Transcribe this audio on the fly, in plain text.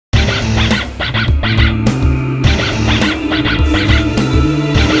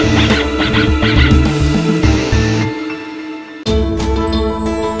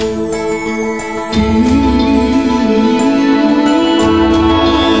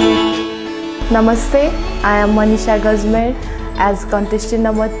Namaste, I am Manisha Gajmer as contestant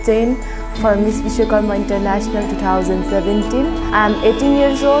number 10 for Miss Bishwokarma International 2017. I am 18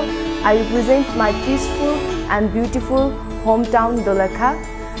 years old. I represent my peaceful and beautiful hometown Dolakha.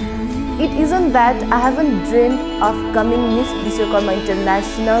 It isn't that I haven't dreamed of coming Miss Bishwokarma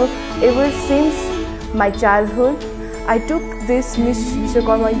International ever since my childhood. I took this Miss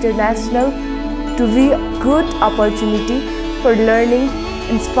Bishwokarma International to be a good opportunity for learning,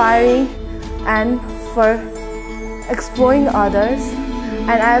 inspiring, and for exploring others,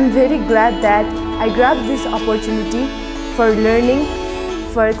 and I am very glad that I grabbed this opportunity for learning,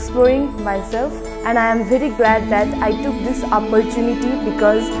 for exploring myself, and I am very glad that I took this opportunity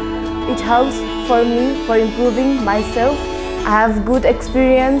because it helps for me for improving myself. I have good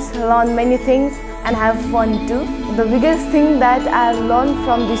experience, learn many things, and have fun too. The biggest thing that I have learned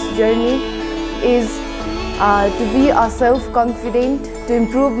from this journey is to be a self-confident, to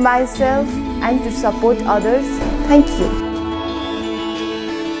improve myself, and to support others. Thank you.